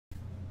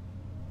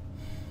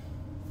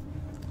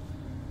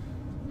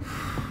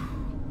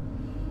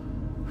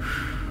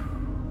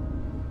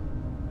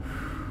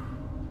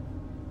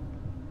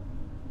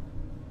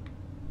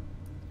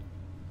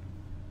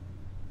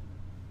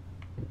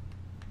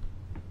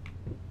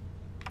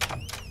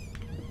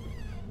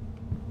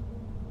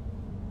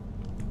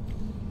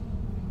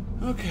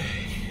Okay.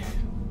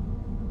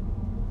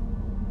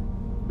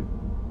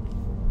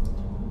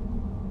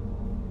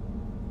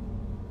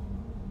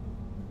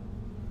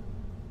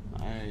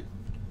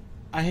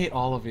 I hate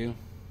all of you.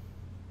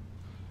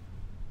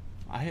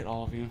 I hate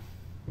all of you.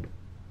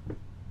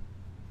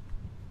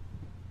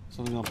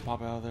 Something gonna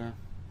pop out of there.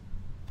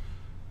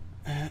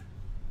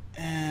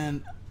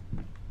 And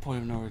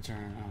point of no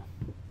return, huh?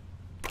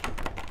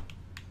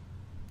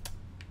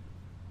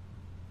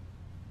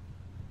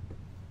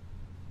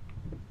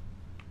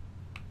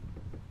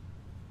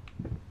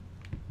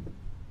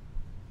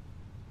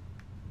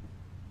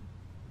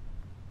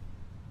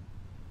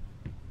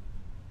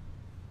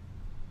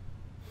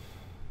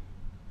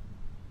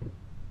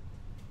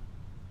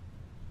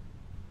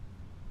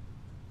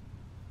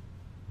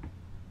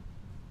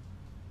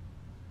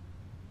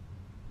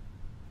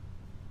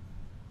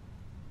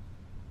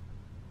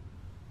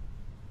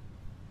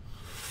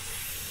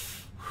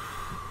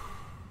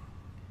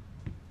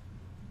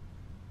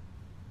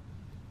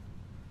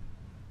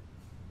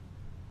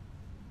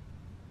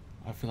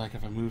 I feel like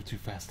if I move too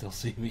fast, they'll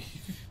see me.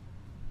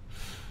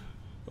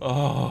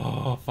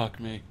 Oh, fuck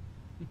me.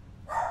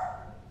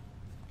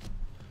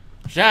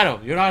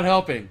 Shadow, you're not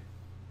helping.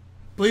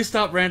 Please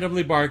stop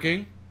randomly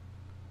barking.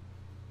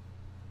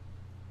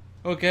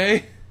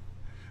 Okay?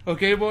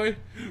 Okay, boy?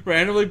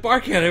 Randomly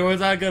barking at everyone's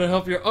not gonna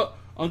help your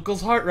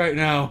uncle's heart right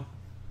now.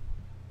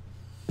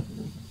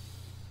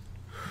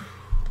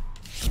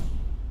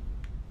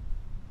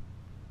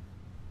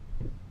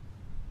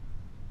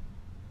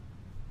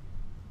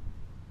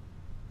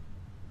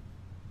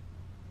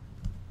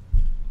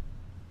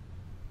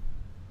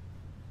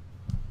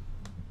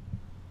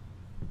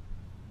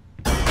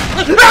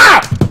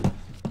 Ah!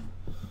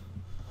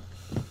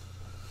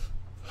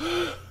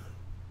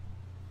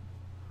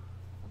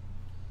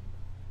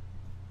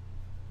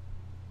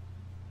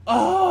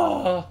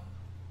 Oh!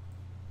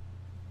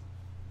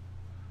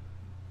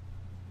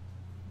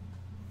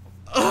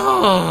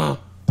 Oh!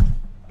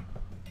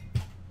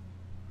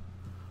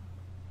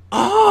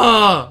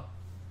 Oh!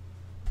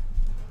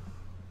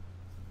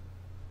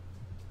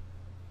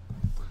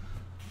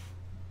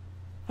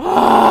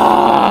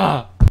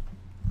 Ah!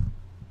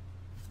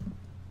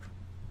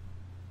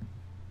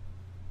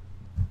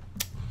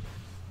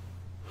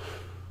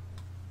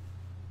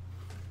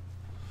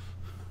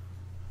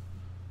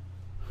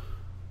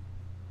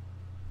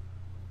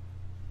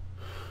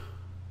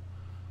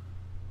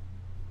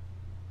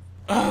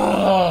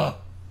 Ah!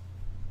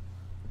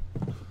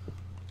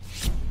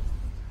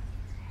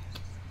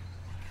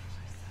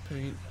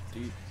 Paint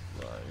deep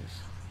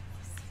lies.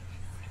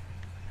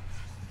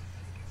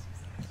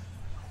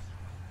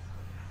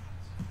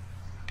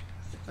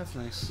 That's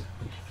nice.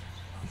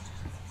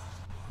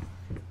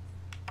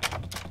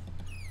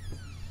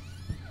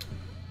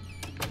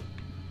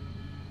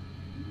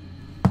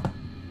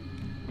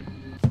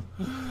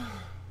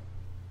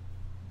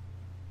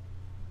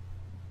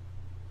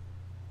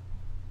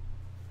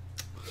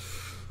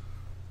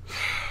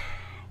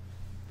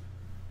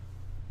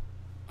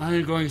 I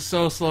am going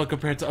so slow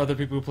compared to other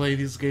people who play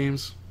these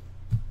games.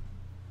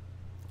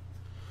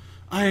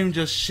 I am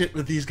just shit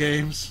with these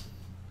games.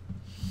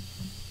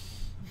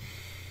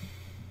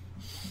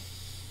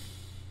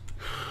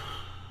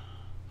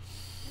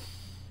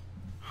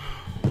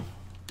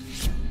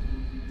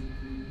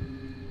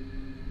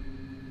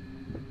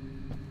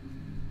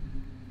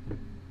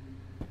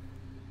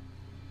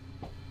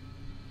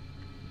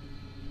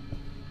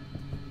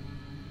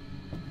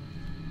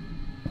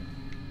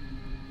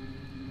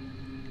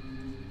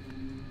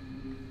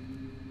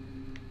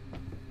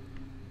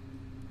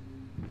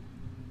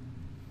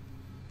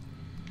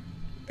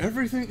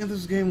 Everything in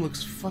this game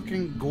looks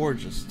fucking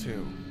gorgeous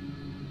too.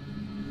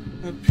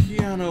 The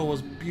piano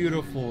was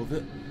beautiful.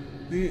 The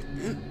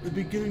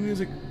beginning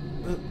music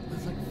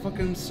is like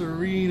fucking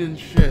serene and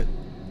shit.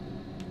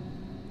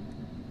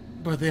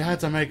 But they had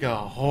to make a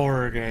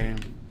horror game.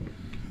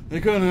 They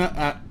couldn't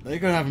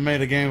have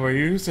made a game where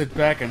you sit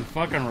back and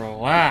fucking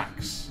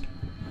relax.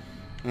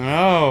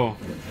 No,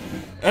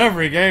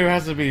 every game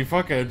has to be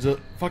fucking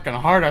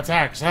heart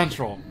attack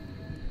central.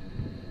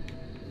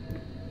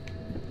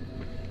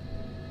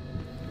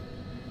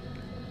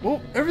 Well,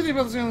 everything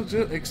about this game looks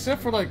good,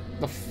 except for, like,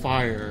 the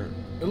fire.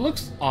 It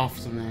looks off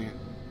to me.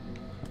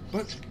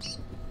 But...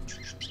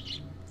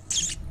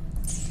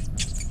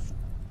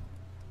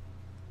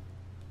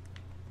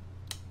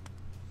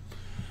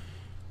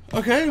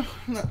 okay.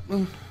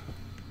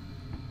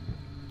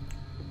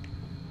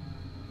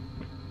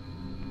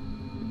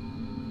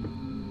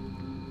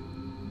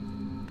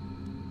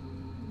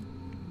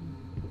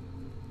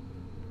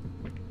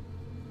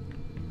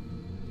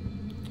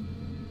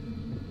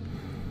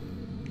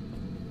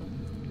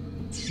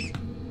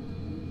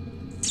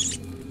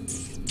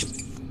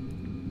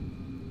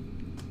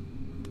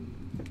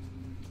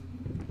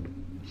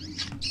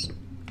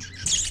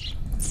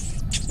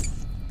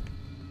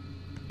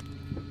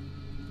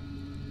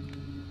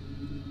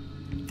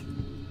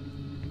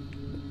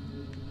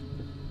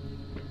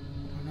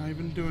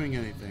 Even doing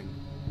anything.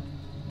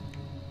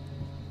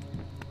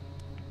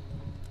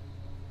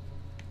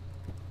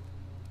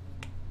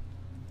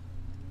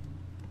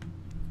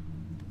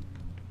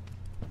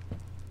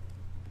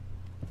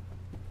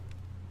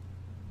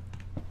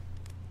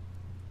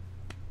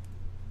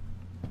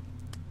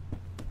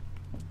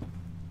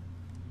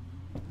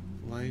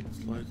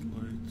 Lights, lights,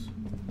 lights.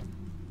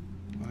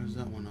 Why is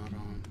that one not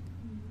on?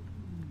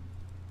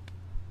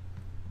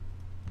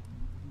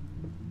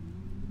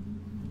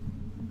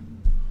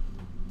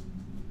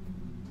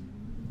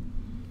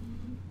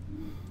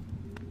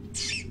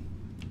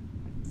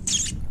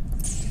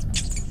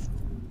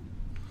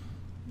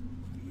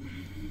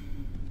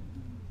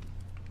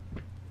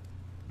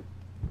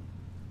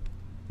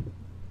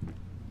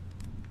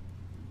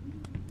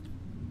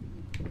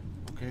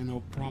 Okay,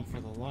 no prompt for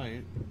the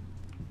light.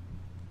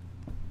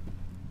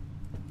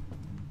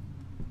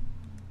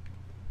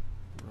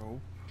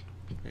 Rope,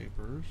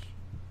 papers.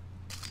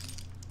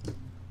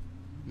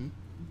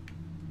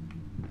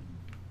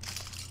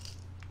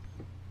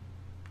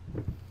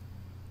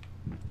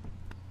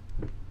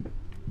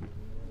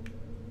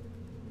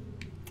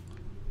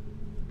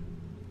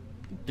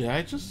 Did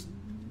I just...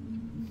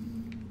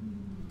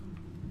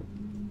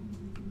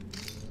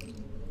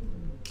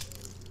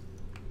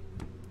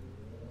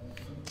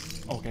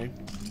 Okay.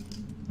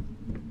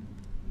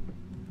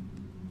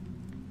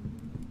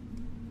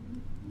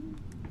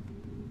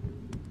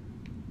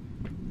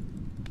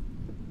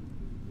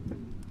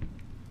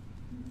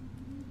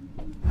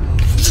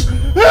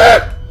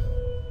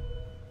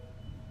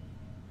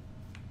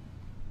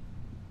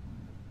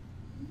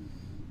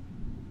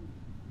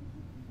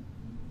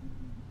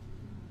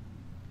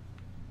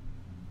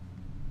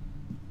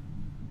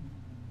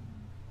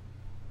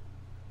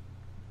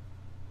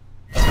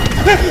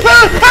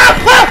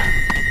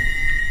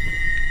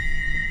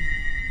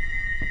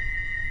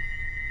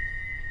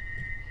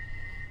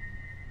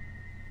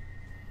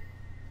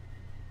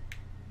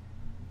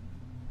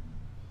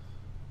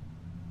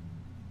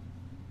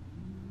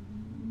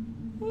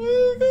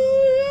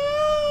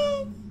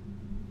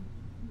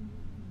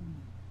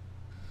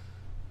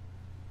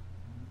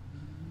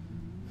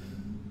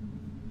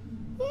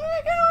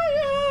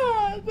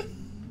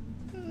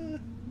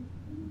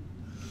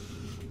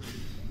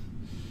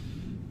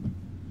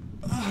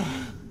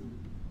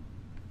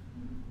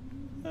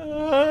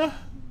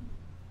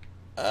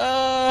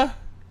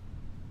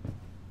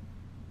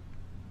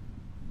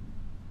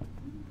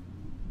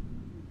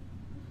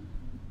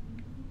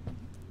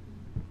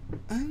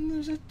 And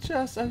there's a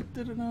chest I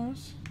didn't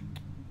notice.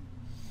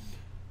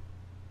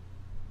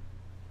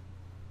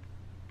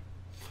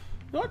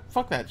 You know what?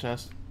 Fuck that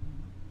chest.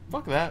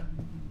 Fuck that.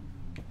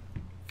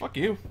 Fuck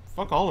you.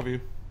 Fuck all of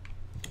you.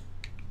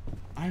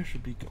 I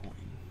should be going.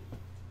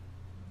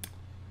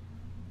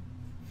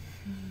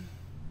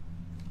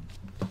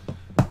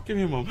 Give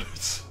me a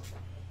moment.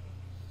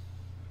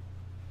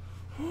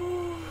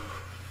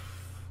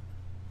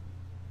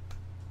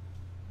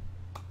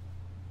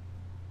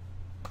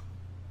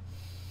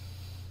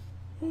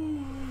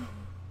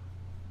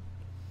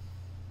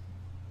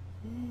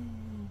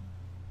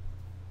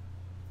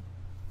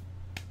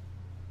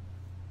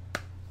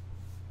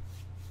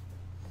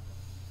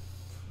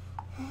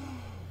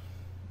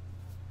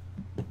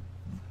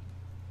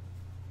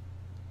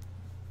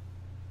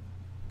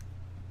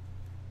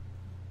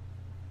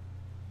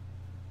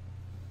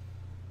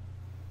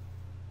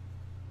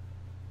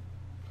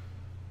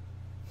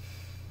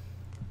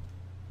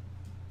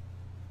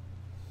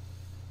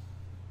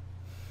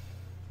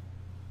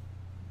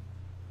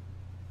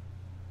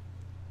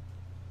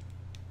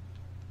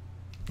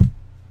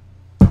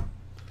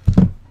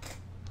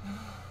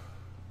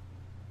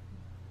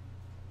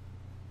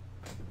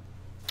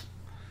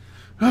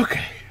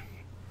 Okay.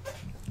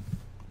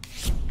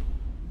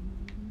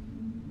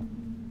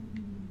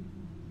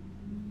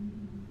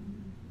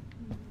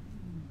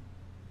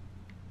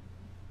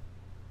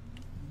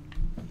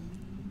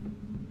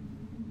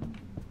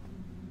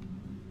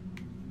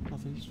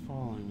 Nothing's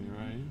following me,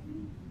 right?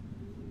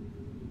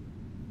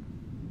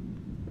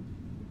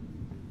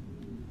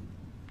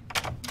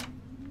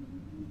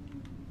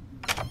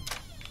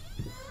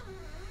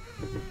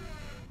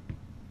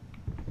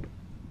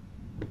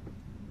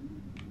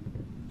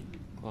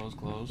 Close,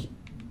 close.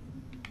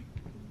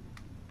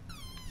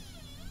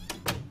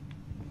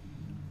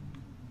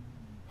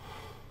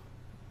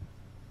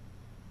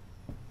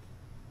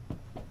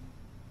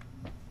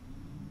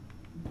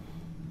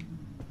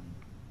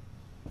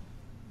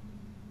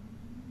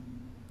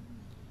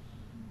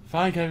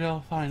 Fine,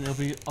 Gabriel, fine. It'll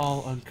be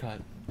all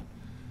uncut.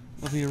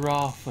 It'll be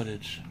raw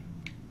footage.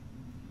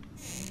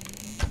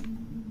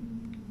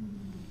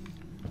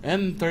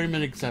 And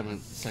 30-minute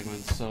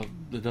segments, so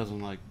it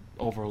doesn't, like,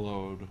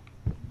 overload.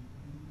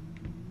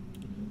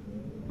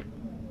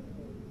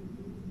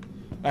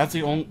 That's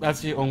the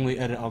only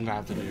edit I'm gonna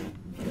have to do.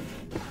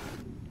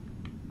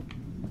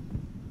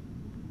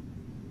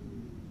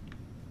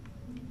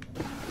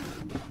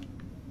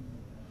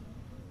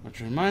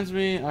 Which reminds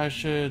me, I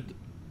should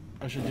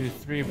do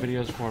 3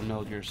 videos for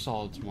Metal Gear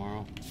Solid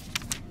tomorrow.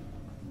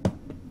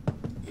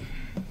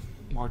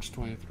 March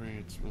 23.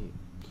 It's been...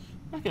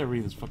 I can't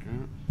read this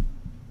fucking...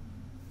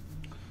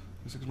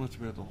 6 months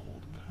to be able to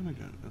hold a pen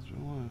again. That's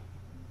why.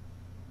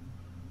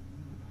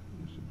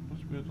 6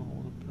 months to be able to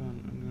hold a pen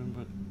again,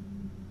 but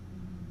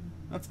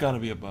that's gotta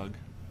be a bug.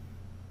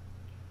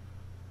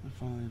 I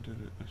finally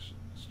did it.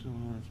 Still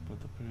hurts, but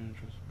the pain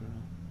just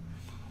better.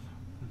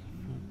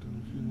 I've done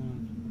a few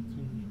lines, but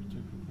things will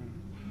take a break.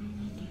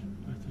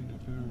 I think I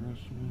better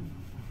rest more.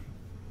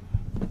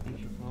 I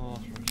should fall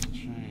off for the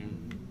shame.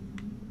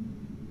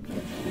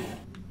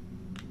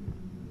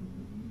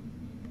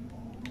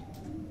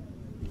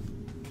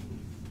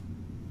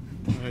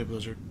 Hey,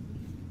 Blizzard.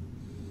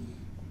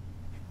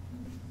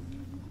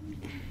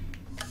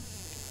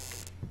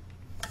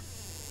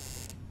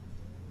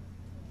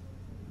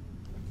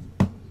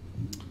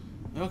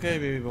 Okay,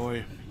 baby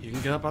boy. You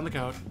can get up on the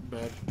couch,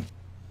 bed.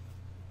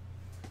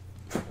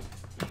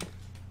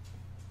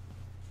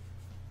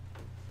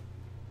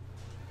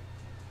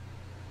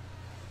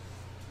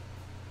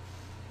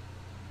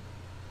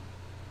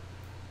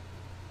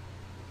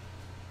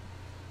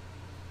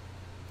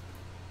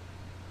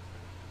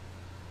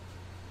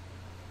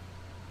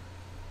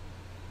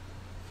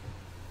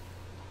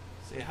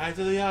 Say hi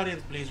to the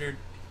audience, Blizzard.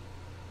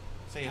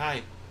 Say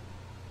hi.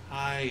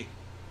 Hi.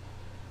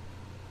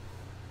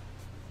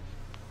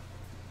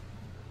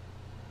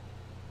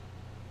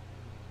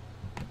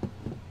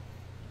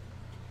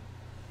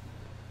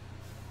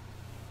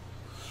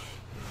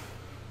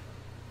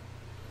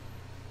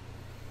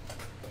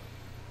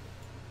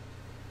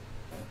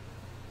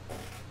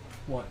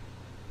 What?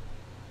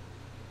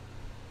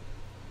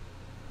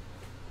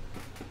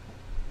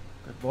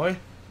 Good boy.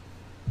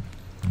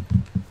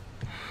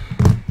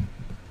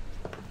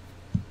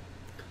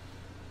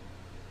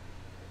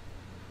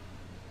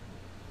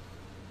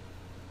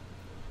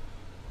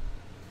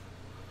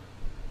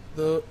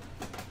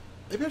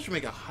 Maybe I should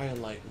make a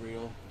highlight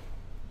reel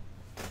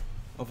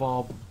of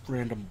all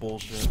random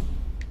bullshit.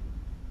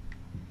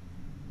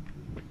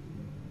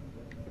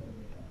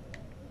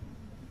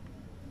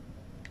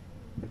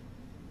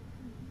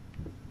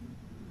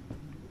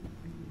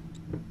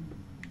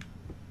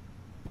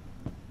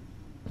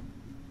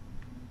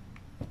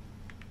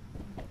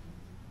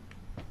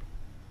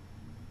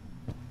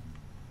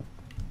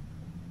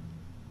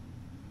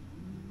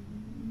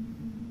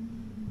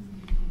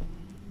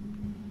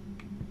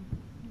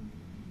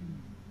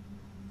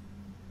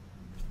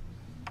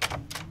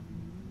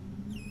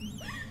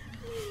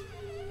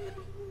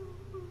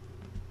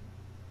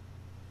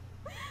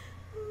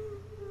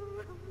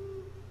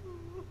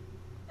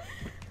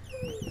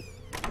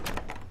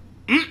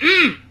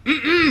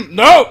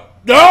 No!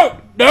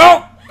 No!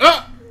 No!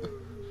 No!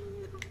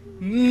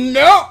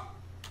 No!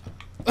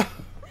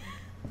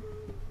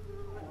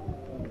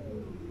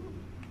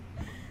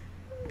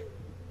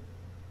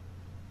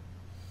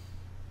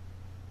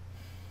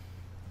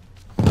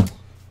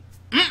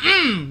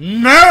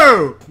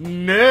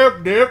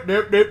 Nope, nope,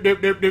 nope, nope, nope,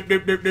 nope, nope, nope,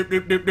 nope, nope,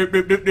 nope,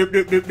 nope,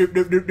 nope, nope,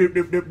 nope, nope,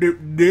 nope, nope, nope,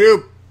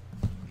 nope.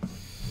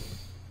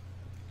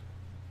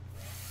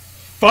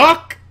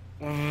 Fuck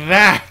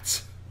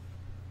that!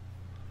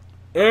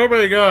 Oh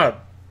my god.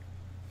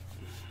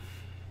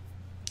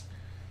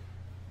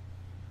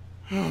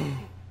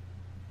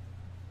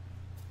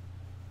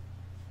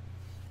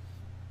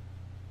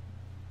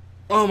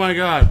 Oh my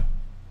god.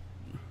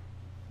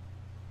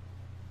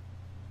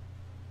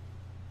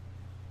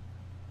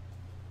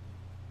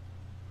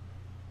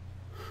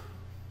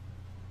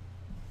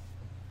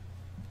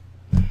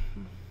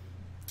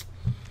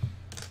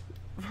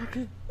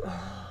 Fucking.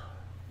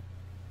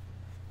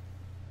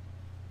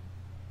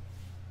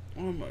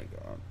 Oh my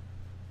god.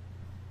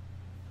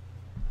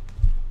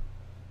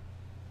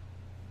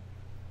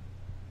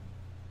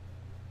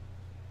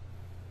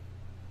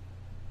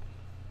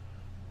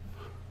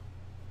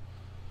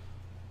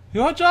 You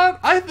know what, John?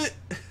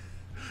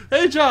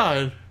 Hey,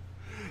 John.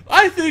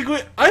 I think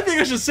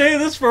I should say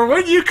this for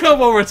when you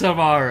come over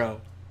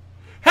tomorrow.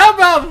 How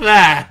about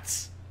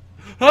that?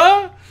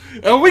 Huh?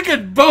 And we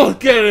could both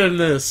get in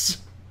this.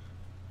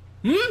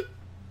 Hmm?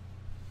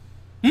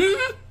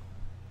 Hmm?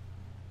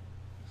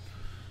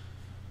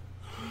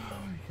 Oh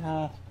my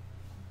god.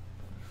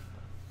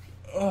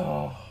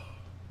 Oh.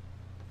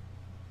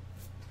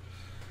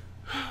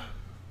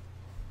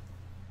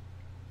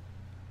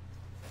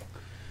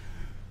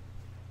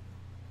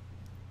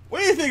 What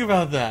do you think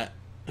about that?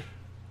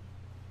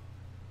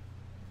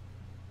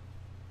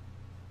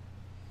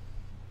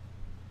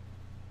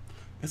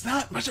 It's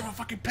not much of a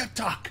fucking pep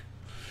talk.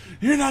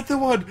 You're not the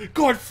one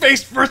going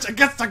face first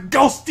against a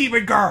ghost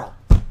demon girl.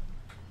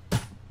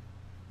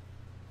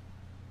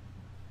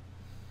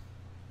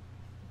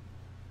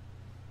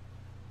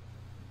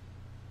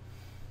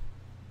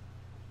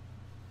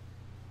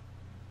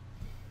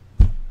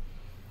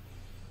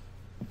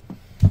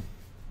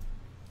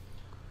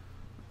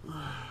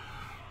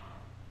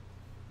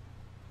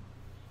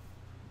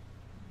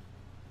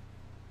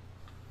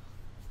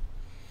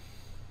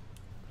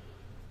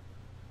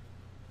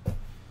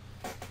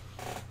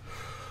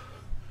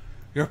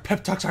 Your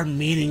pep talks are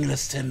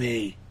meaningless to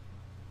me.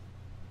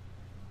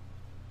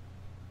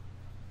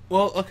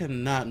 Well, okay,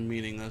 not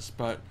meaningless,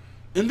 but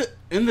in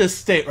this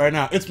state right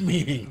now, it's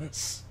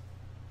meaningless.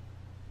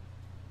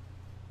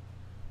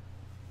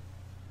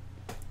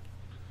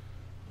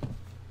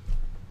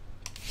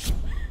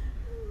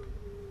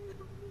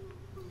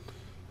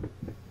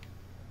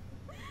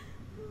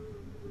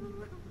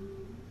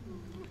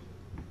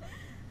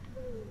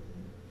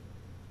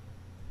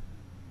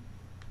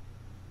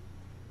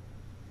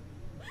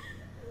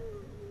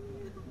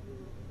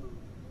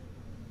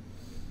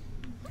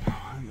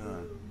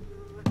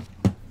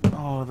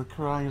 Oh, the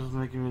crying is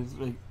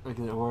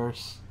making it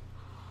worse.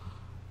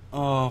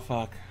 Oh,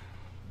 fuck.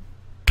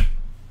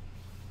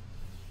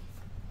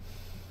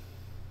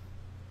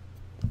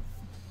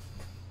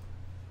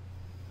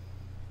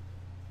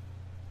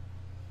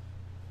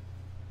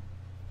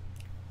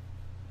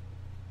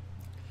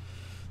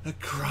 The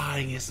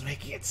crying is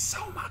making it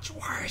so much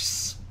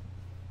worse.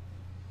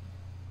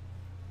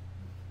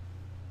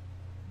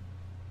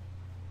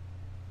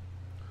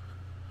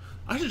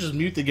 I should just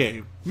mute the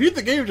game. Mute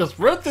the game, just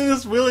run through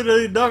this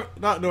willy-nilly,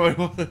 not knowing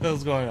what the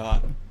hell's going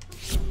on.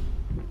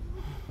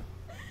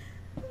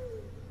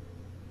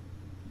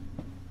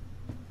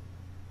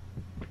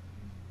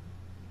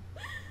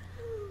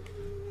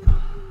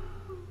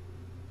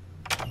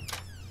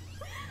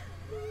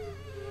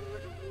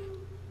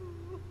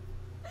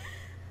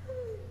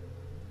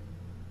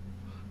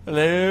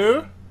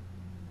 Hello?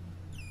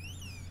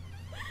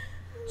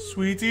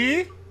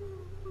 Sweetie?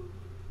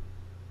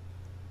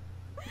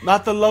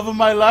 Not the love of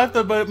my life,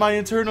 but my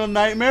eternal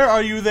nightmare.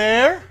 Are you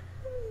there?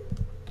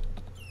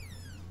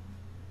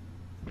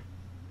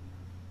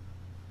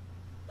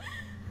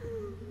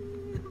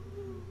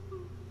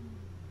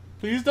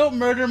 Please don't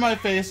murder my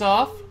face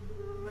off.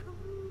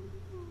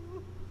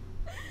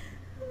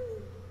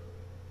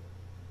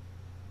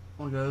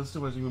 Oh my god, that's too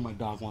much. Even my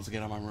dog wants to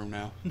get out of my room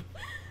now.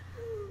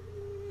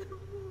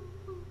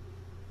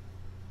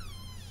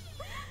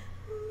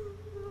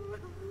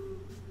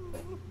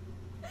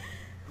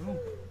 Oh.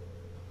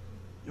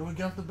 You wanna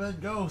get off the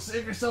bed? Go!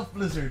 Save yourself,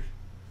 Blizzard!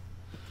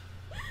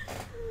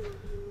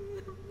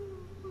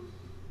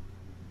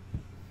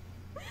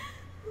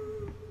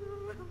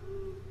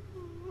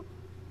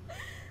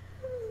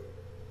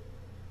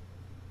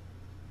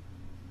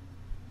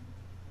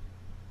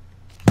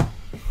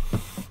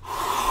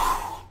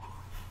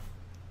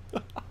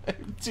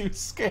 I'm too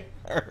scared.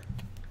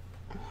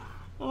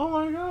 Oh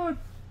my god.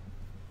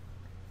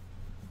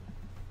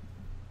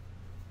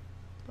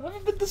 I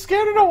haven't been this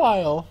scared in a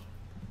while.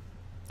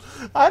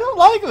 I don't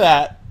like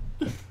that.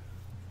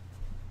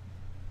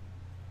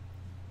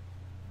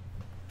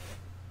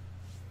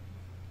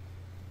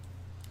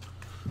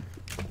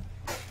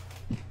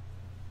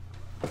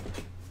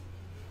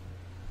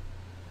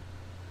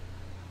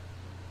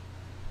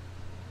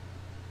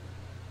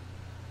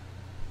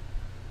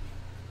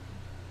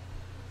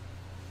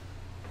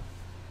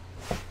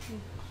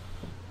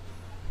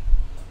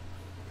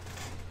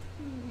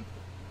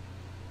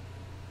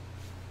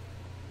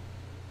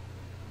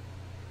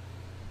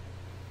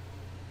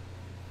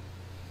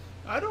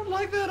 I don't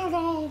like that at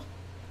all.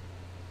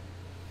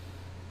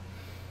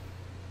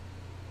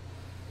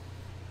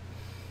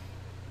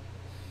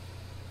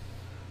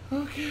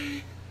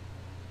 Okay.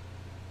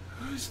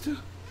 I still...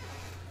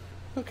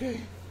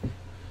 Okay.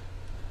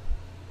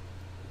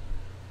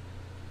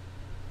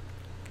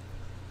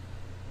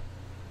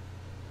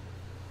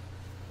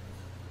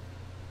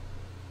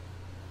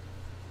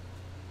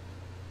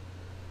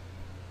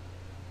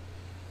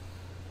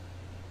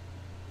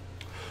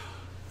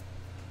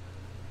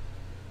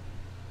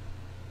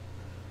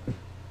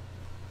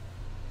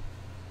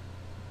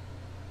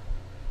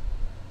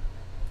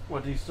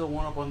 What, do you still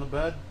want up on the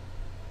bed?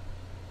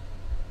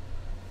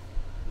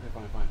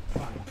 Okay,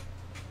 fine.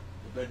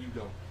 The bed you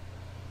go.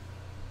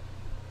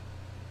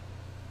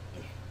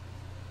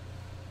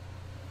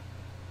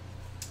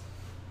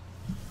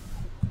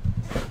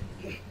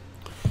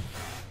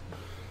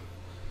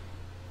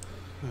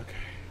 Okay.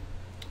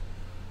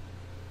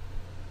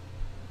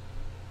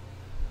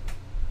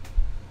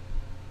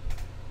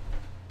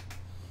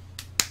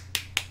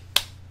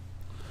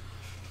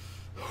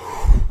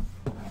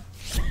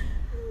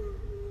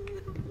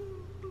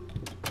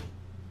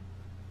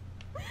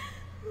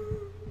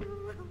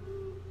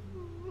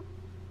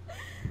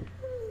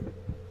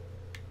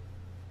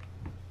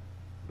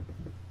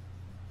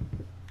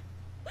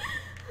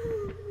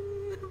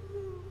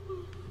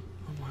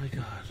 Oh my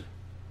god.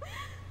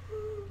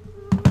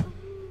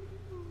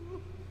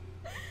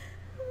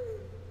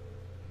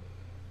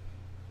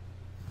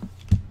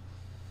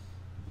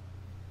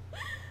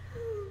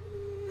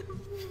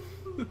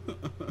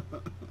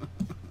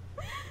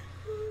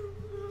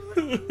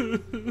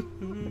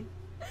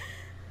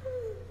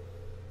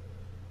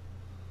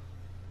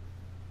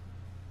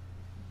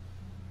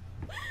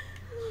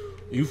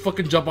 You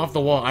fucking jump off the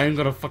wall. I ain't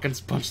gonna fucking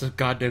punch the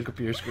goddamn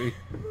computer screen.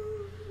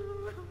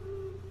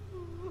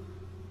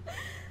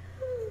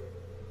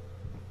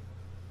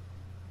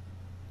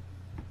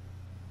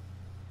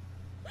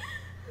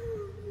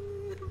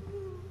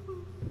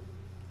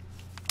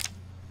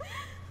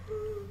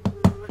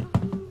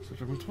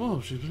 September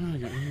 12th, she's been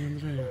at it. Any other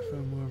day, I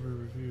found more of her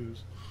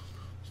reviews.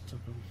 Stuck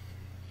on.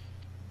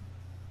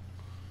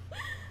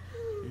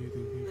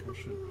 Anything hateful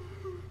shit.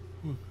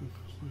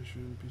 I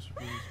shouldn't be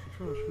surprised.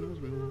 Patrol, she knows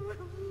me well.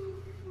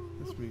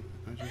 That's me.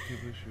 I just can't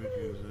believe she would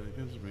use it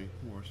against me.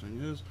 Worst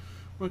thing is,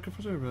 what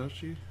confronts her about,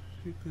 she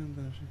claimed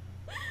that she...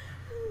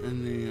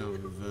 Any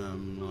of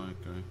them, like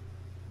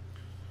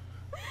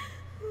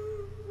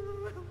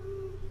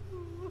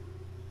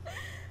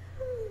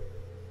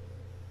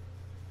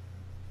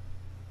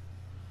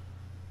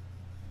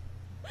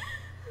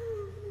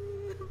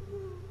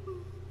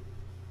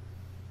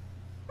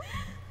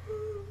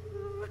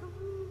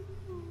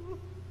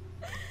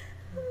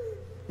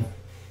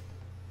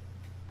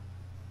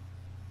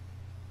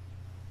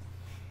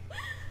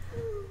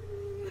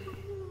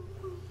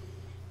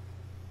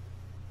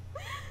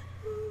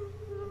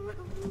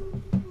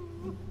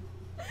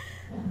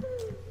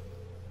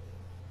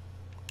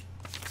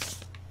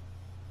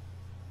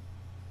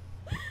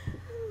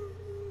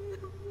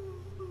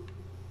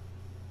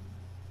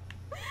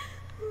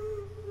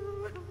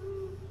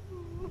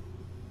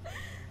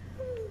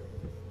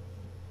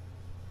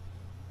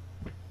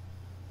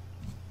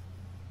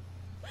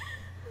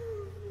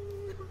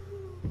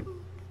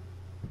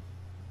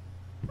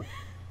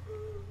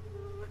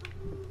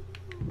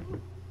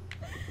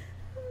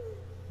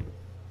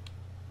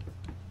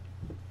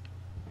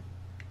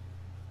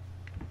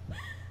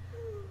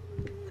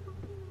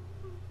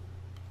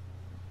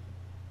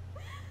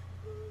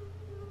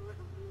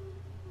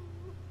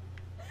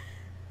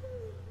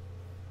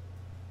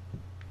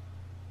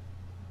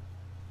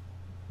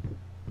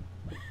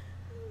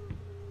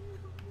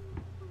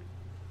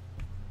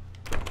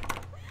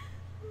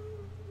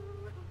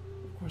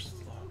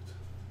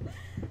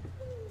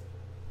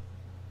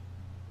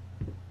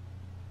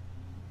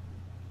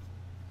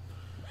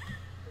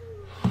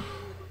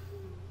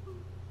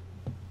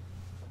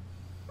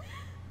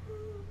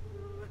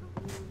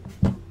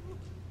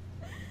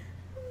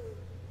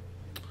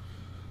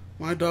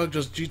My dog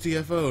just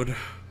GTFO'd.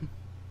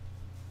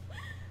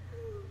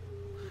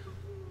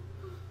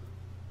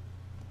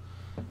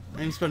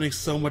 I'm spending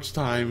so much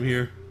time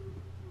here.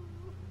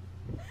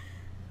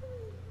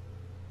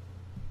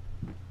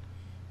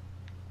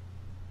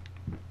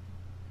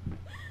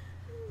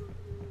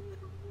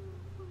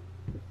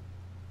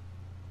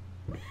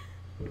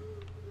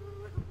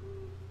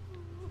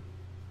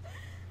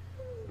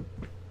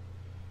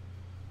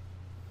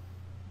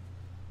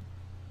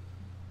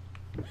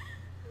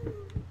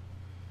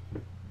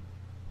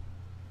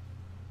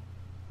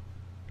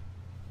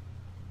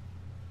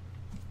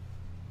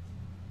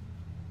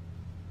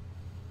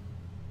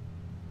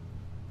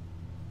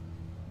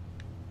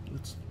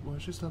 Why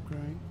don't you stop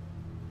crying?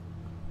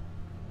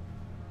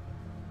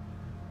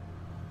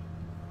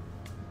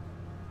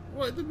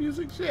 Why'd the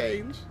music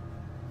change?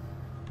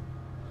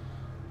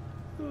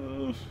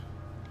 Oh.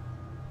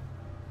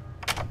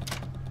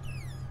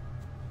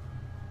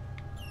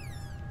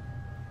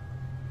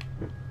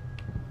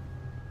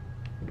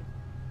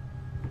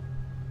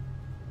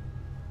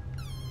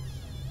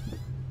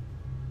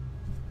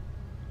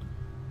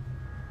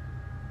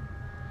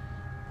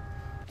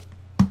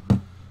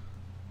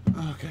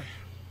 Okay.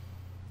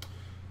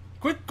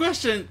 Quick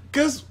question,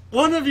 because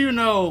one of you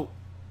know,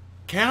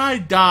 can I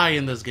die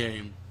in this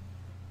game?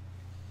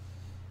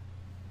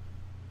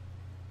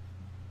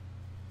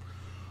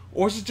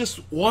 Or is it just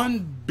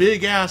one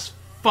big ass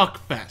fuck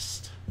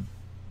fest?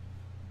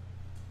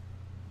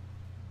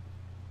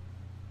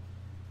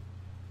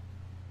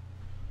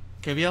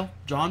 KVL,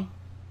 John,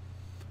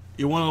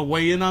 you want to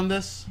weigh in on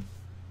this,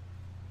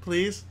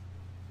 please?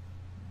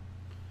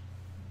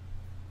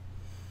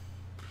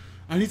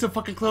 I need some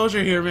fucking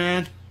closure here,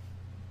 man.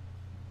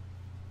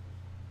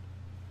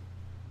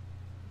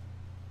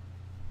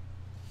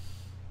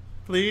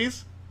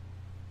 Please?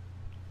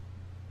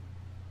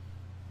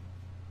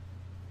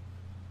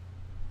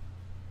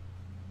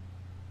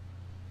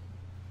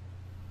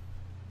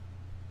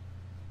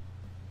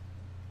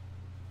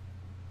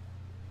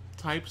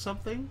 Type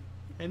something?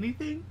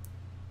 Anything?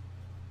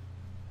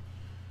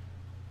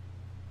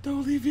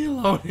 Don't leave me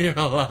alone here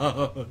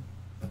alone.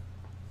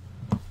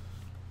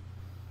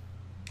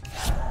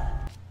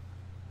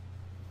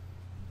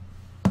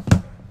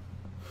 Oh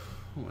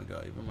my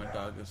god, even my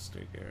dog is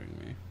scaring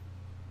me.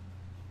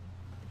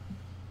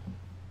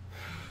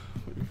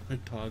 My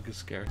dog is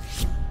scared.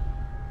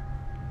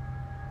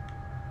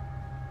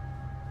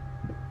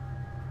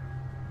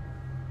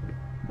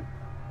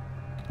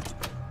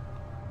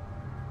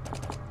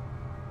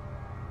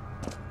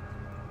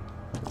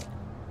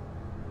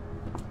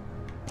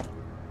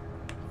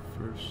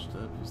 First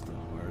step is the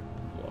heart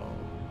wall.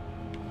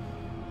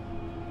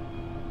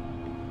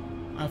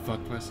 I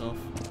fucked myself.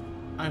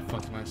 I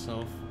fucked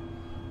myself.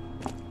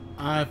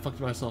 I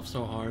fucked myself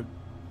so hard.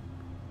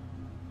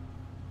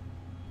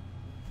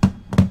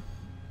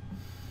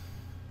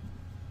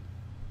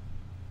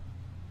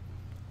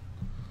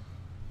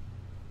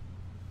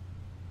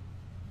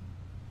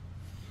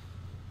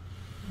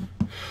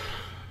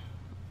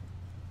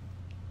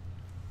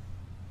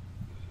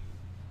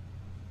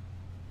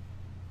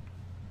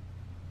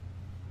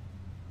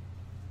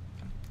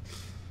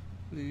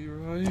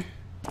 Leroy?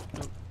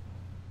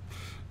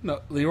 No,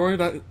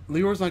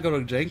 Leroy's not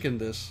going to jank in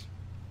this.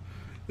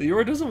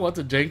 Leroy doesn't want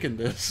to jank in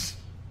this.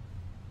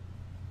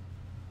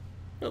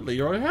 No,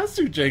 Leroy has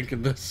to jank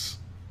in this.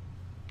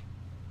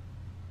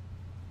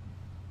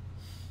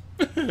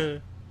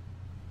 Stare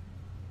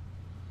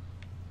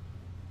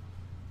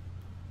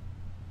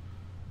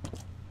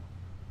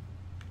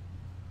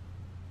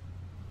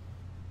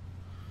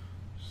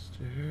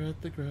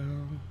at the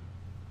ground.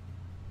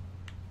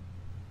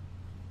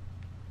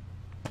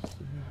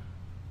 Stare.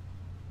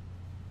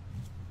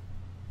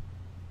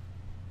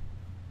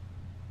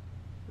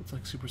 It's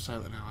like super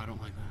silent now. I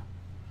don't like that.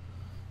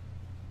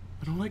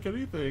 I don't like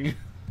anything.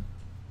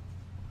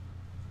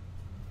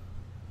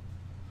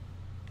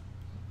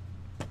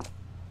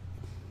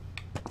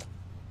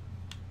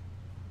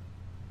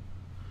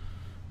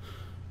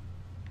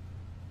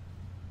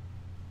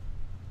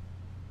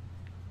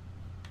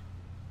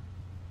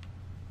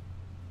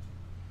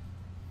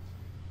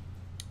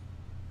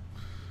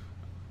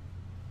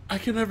 I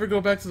can never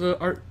go back to the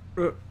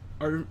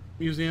art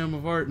museum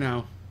of art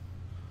now.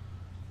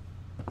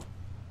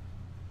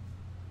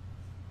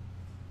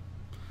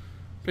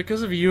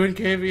 Because of you and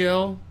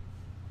KVL,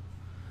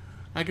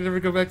 I can never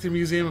go back to the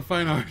Museum of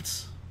Fine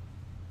Arts.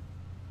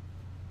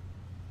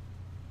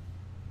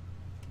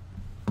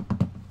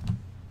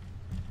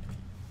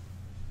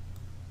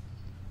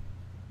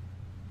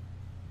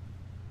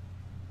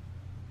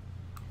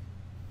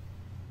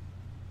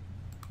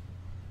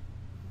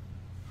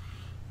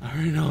 I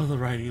already know the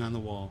writing on the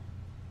wall.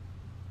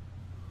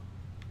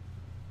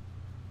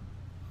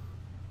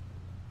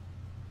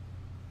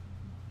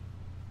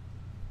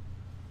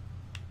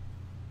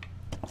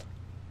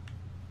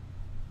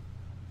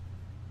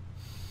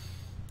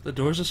 The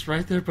door's just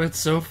right there, but it's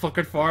so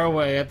fucking far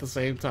away at the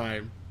same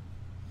time.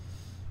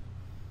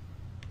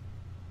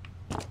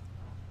 Oh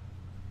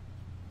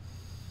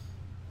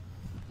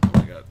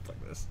my god, fuck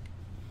this.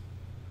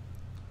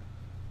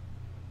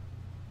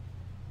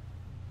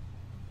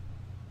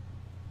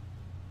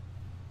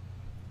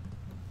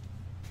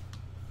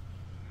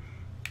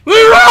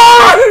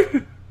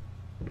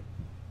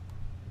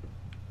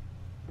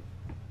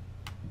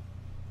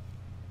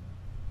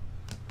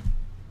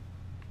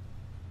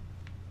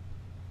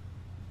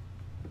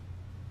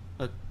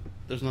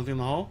 There's nothing in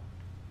the hole?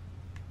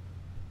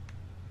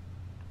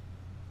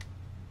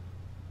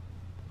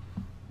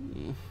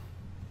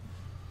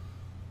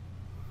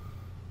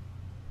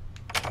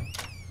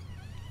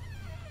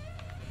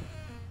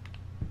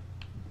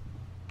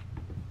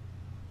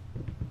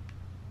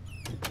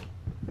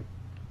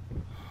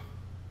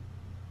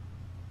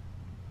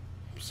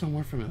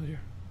 Somewhere familiar.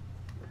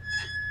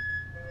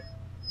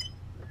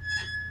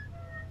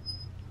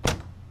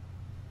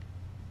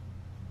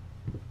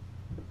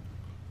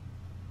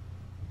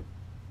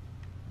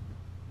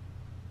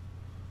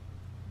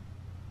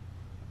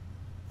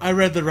 I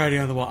read the writing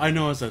on the wall. I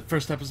know it's the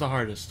first step is the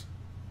hardest.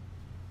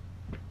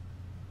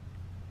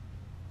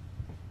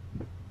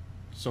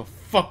 So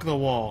fuck the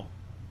wall.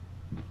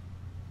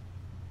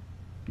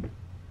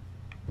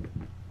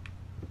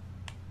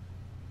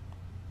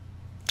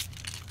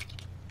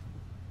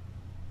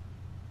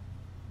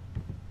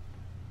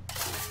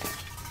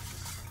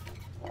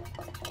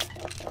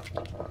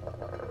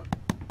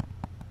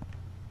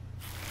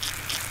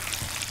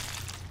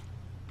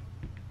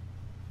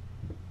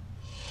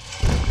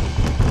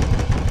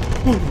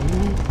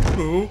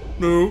 No,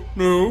 no,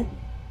 no.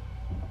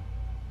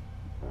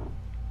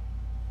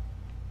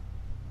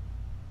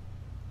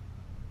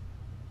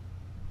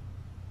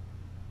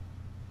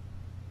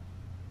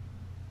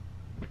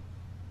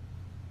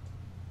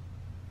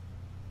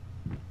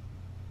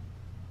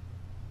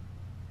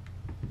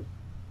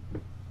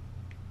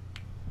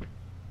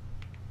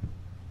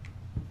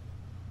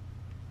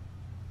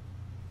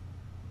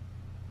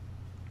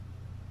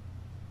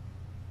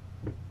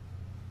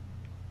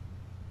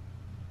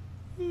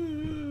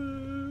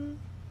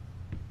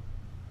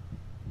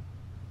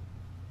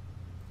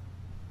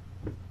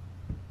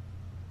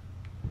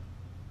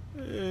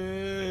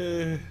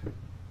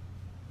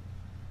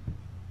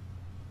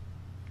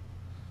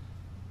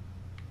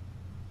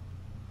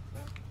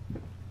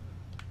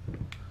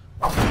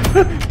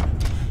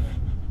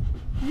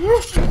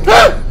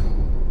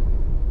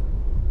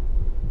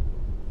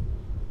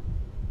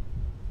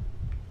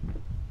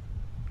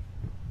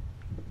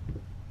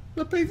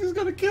 The painting's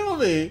gonna kill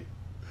me.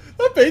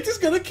 The painting's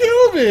gonna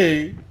kill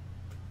me.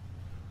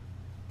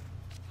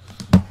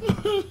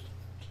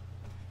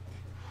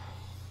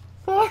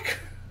 Fuck.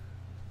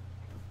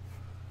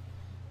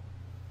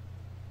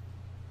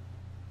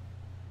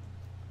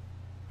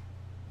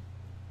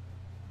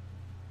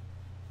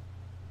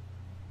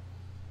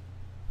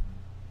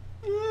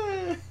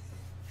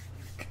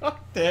 God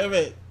damn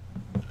it.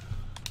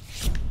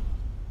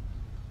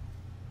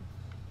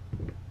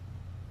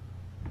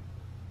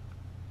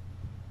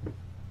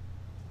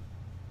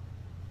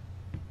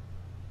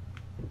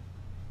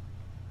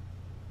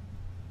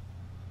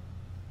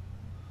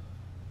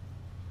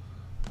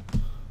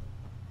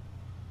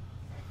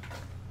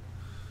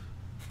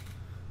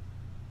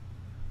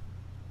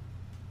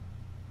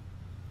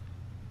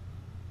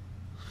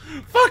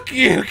 Fuck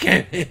you,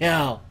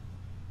 KPL.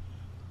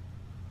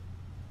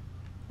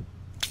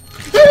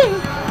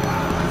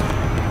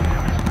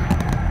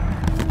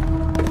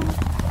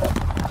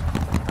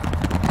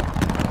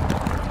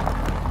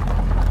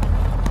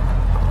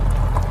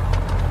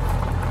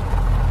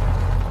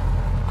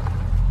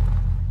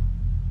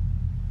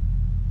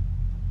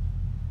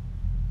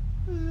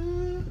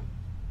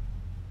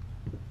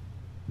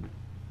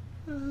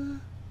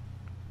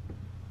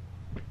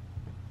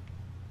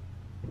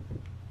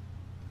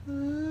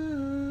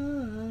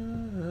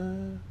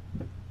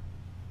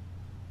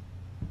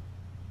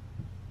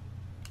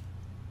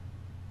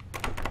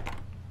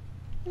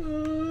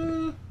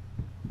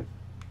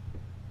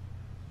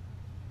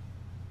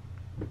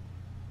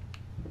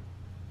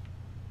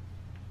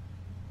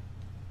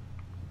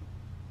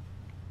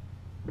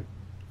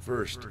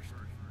 First,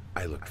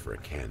 I looked for a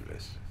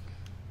canvas.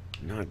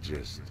 Not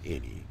just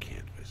any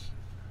canvas.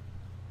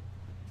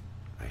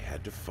 I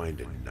had to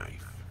find a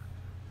knife.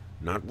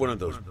 Not one of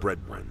those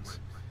bread ones.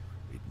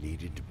 It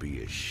needed to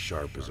be as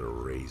sharp as a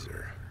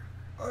razor.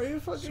 Are you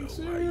fucking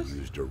serious? I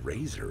used a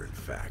razor, in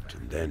fact,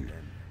 and then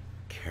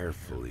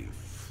carefully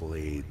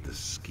flayed the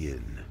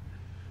skin.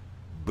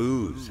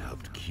 Booze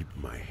helped keep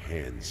my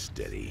hands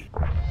steady.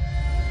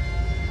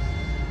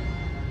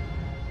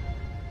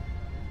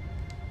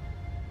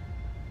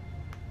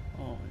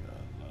 Oh my god,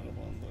 I don't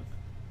want to look.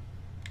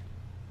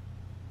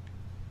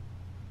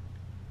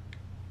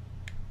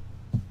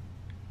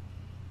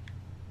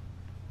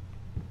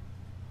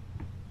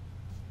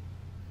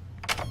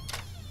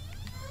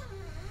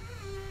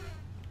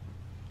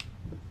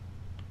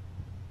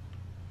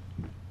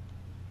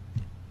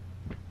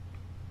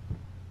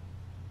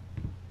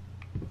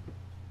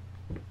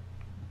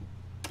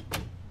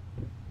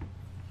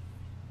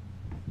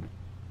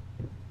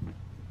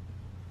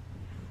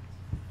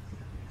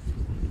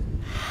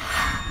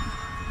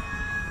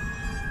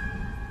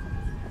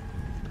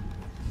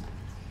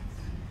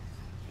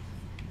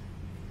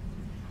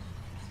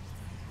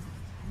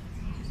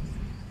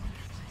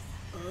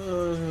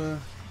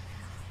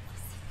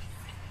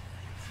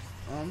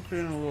 I'm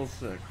feeling a little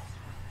sick.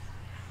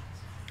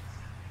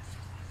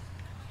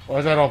 Why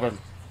is that open?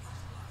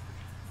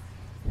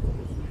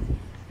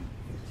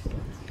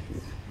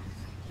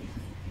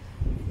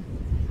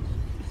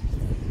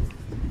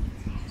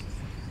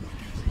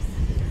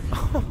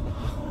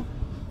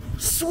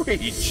 Sweet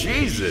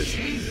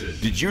Jesus!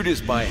 Did you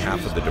just buy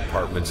half of the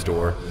department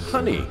store?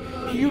 Honey,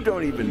 you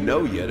don't even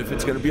know yet if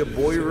it's gonna be a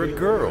boy or a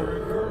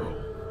girl.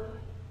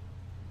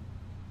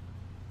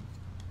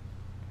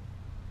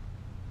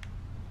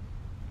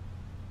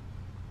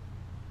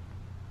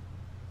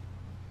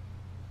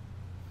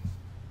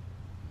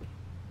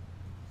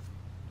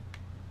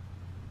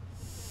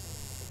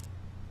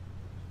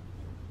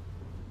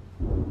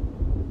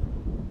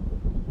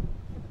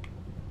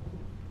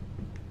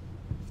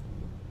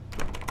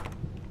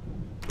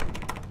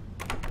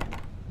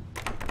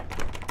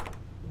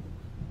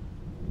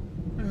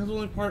 That's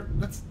only part.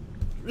 That's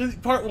really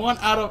part one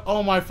out of.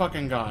 Oh my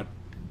fucking god.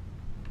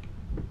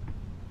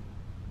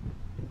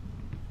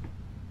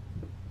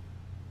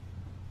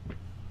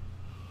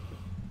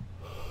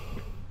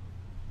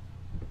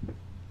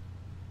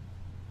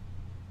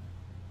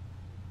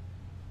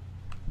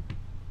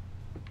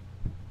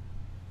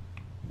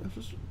 That's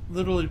just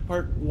literally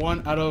part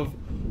one out of.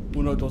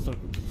 Uno, dos, tres.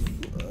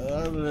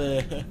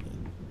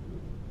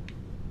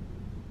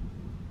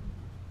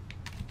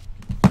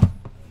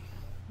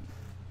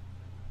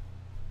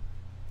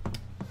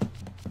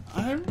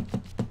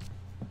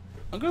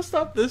 I'm gonna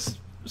stop this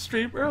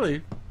stream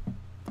early.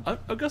 I'm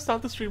gonna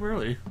stop the stream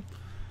early.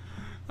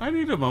 I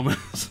need a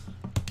moment.